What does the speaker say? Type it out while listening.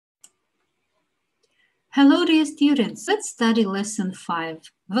Hello, dear students. Let's study Lesson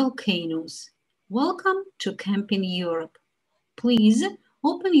 5, Volcanoes. Welcome to Camping Europe. Please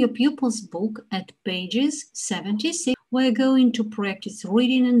open your pupil's book at pages 76. We're going to practice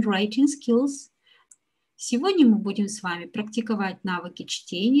reading and writing skills. Сегодня мы будем с вами практиковать навыки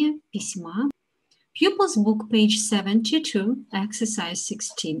чтения, письма. Pupil's book, page 72, exercise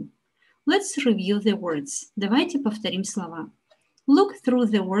 16. Let's review the words. Давайте повторим слова. Look through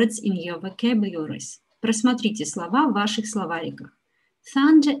the words in your vocabularies. Просмотрите слова в ваших словариках.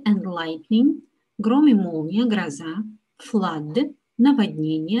 Thunder and lightning, гром и молния, гроза. Flood,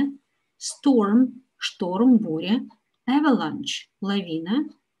 наводнение. Storm, шторм, буря. Avalanche, лавина.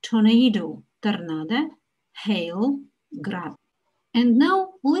 Tornado, торнадо. Hail, град. And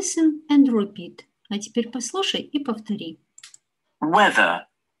now listen and repeat. А теперь послушай и повтори. Weather,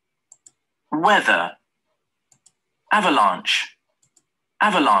 weather. Avalanche,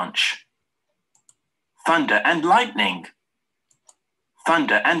 avalanche. Thunder and lightning,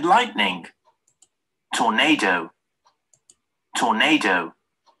 thunder and lightning. Tornado, tornado.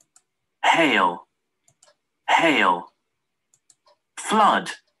 Hail, hail.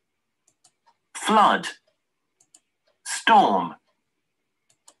 Flood, flood. Storm,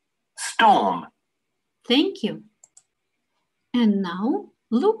 storm. Thank you. And now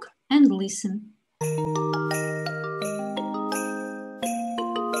look and listen.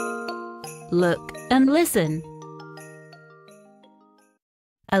 Look and listen.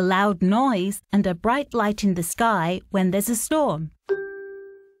 A loud noise and a bright light in the sky when there's a storm.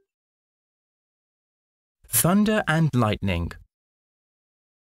 Thunder and lightning.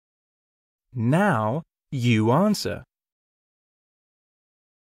 Now you answer.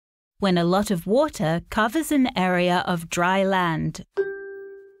 When a lot of water covers an area of dry land.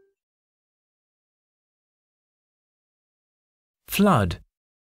 Flood.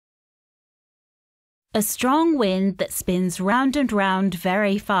 A strong wind that spins round and round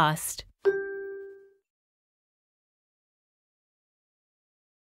very fast.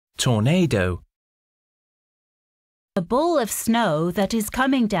 Tornado. A ball of snow that is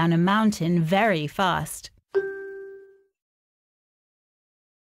coming down a mountain very fast.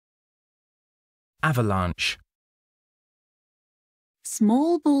 Avalanche.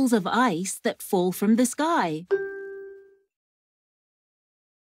 Small balls of ice that fall from the sky.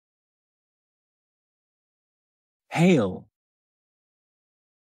 Hail.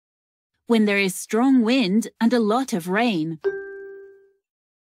 When there is strong wind and a lot of rain.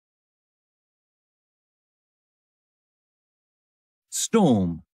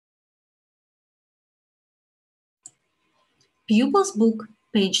 Storm. Pupil's book,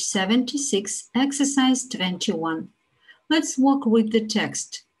 page 76, exercise 21. Let's walk with the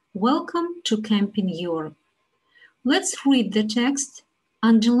text. Welcome to Camping Europe. Let's read the text,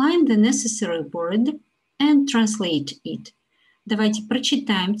 underline the necessary word, and translate it. Давайте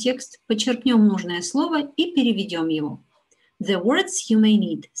прочитаем текст, подчеркнем нужное слово и переведем его. The words you may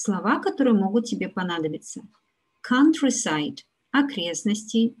need. Слова, которые могут тебе понадобиться. Countryside.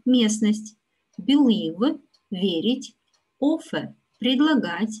 Окрестности, местность. Believe. Верить. Offer.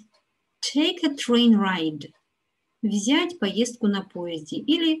 Предлагать. Take a train ride. Взять поездку на поезде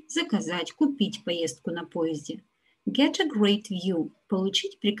или заказать, купить поездку на поезде. Get a great view.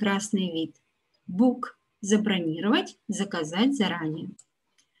 Получить прекрасный вид. Book. Забронировать, заказать заранее.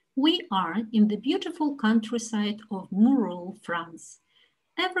 We are in the beautiful countryside of Murol, France.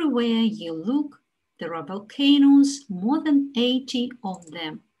 Everywhere you look, there are volcanoes, more than 80 of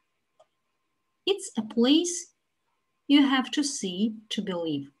them. It's a place you have to see to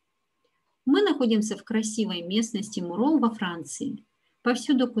believe. Мы находимся в красивой местности Мурол во Франции.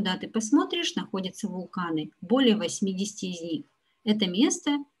 Повсюду, куда ты посмотришь, находятся вулканы, более 80 из них. Это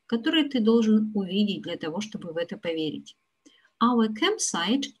место, которые ты должен увидеть для того, чтобы в это поверить. Our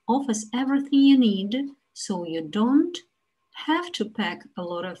campsite offers everything you need, so you don't have to pack a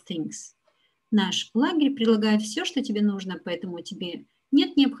lot of things. Наш лагерь предлагает все, что тебе нужно, поэтому тебе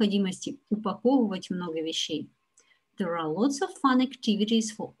нет необходимости упаковывать много вещей. There are lots of fun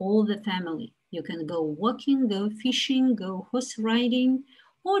activities for all the family. You can go walking, go fishing, go horse riding,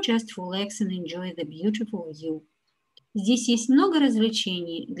 or just relax and enjoy the beautiful view. Здесь есть много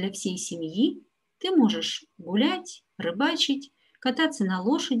развлечений для всей семьи. Ты можешь гулять, рыбачить, кататься на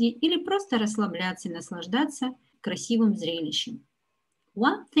лошади или просто расслабляться и наслаждаться красивым зрелищем.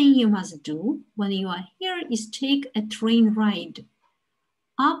 One thing you must do when you are here is take a train ride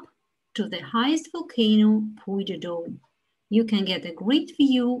up to the highest volcano, Puy de Dôme. You can get a great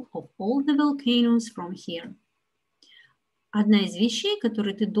view of all the volcanoes from here. Одна из вещей,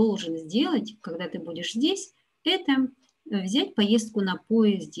 которые ты должен сделать, когда ты будешь здесь, это взять поездку на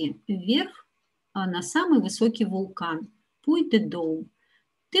поезде вверх на самый высокий вулкан Puy de Dôme.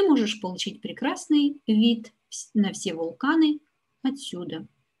 Ты можешь получить прекрасный вид на все вулканы отсюда.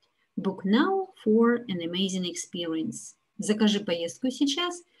 Book now for an amazing experience. Закажи поездку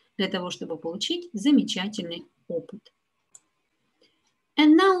сейчас для того, чтобы получить замечательный опыт.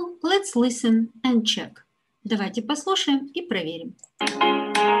 And now let's listen and check. Давайте послушаем и проверим.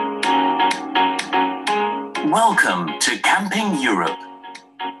 Welcome to Camping Europe.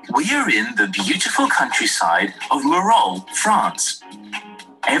 We are in the beautiful countryside of Morol, France.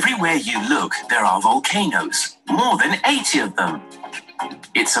 Everywhere you look, there are volcanoes, more than 80 of them.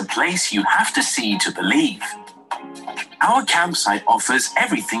 It's a place you have to see to believe. Our campsite offers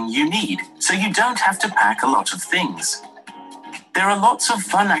everything you need, so you don't have to pack a lot of things. There are lots of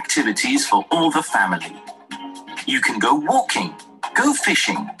fun activities for all the family. You can go walking, go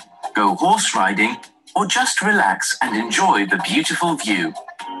fishing, go horse riding, or just relax and enjoy the beautiful view.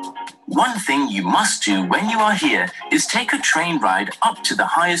 One thing you must do when you are here is take a train ride up to the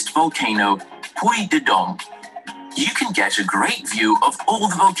highest volcano, Puy de Dôme. You can get a great view of all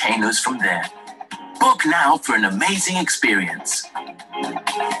the volcanoes from there. Book now for an amazing experience.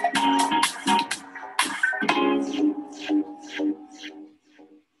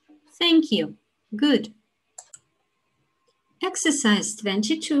 Thank you. Good. Exercise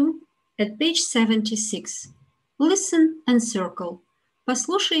 22 at page 76. Listen and circle.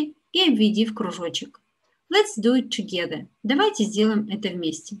 Послушай и обведи в кружочек. Let's do it together. Давайте сделаем это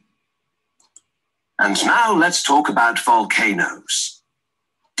вместе. And now let's talk about volcanoes.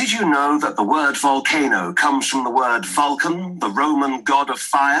 Did you know that the word volcano comes from the word Vulcan, the Roman god of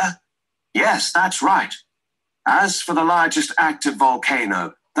fire? Yes, that's right. As for the largest active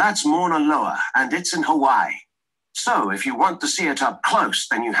volcano, that's Mauna Loa, and it's in Hawaii. So if you want to see it up close,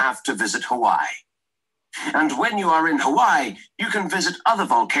 then you have to visit Hawaii. And when you are in Hawaii, you can visit other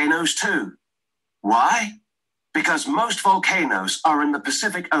volcanoes too. Why? Because most volcanoes are in the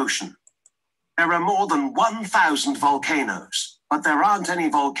Pacific Ocean. There are more than 1,000 volcanoes, but there aren't any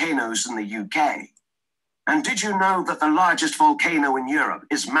volcanoes in the UK. And did you know that the largest volcano in Europe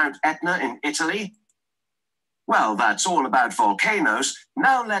is Mount Etna in Italy? Well, that's all about volcanoes.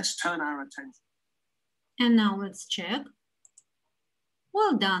 Now let's turn our attention. And now let's check.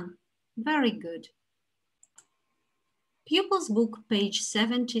 Well done. Very good. Pupils Book, page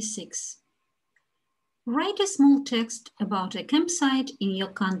 76. Write a small text about a campsite in your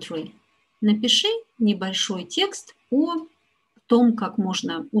country. Напиши небольшой текст о том, как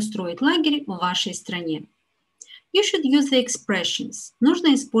можно устроить лагерь в вашей стране. You should use the expressions.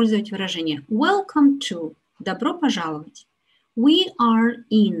 Нужно использовать выражение welcome to. Добро пожаловать. We are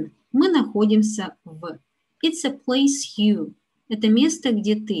in. Мы находимся в. It's a place you. Это место,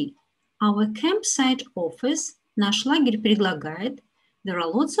 где ты. Our campsite offers. Наш лагерь предлагает. There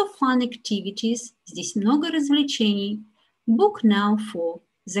are lots of fun activities. Здесь много развлечений. Book now for.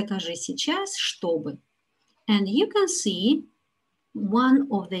 Закажи сейчас, чтобы. And you can see one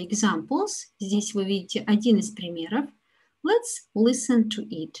of the examples. Здесь вы видите один из примеров. Let's listen to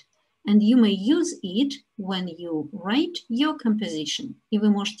it. And you may use it when you write your composition. И вы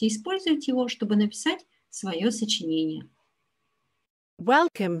можете использовать его, чтобы написать свое сочинение.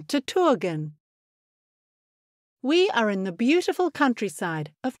 Welcome to Turgan. We are in the beautiful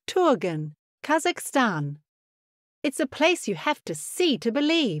countryside of Turgan, Kazakhstan. It's a place you have to see to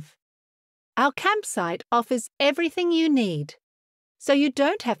believe. Our campsite offers everything you need, so you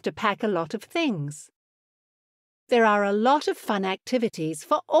don't have to pack a lot of things. There are a lot of fun activities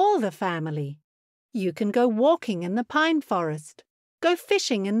for all the family. You can go walking in the pine forest, go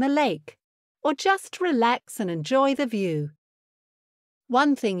fishing in the lake, or just relax and enjoy the view.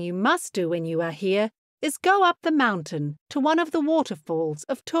 One thing you must do when you are here is go up the mountain to one of the waterfalls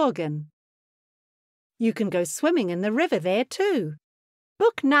of Turgan. You can go swimming in the river there too.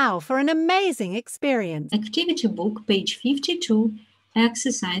 Book now for an amazing experience. Activity book, page 52,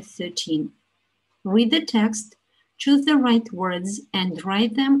 exercise 13. Read the text, choose the right words and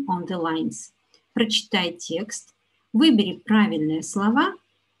write them on the lines. Прочитай текст, выбери правильные слова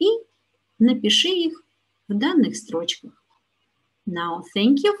и напиши их в данных строчках. Now,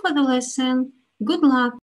 thank you for the lesson. Good luck.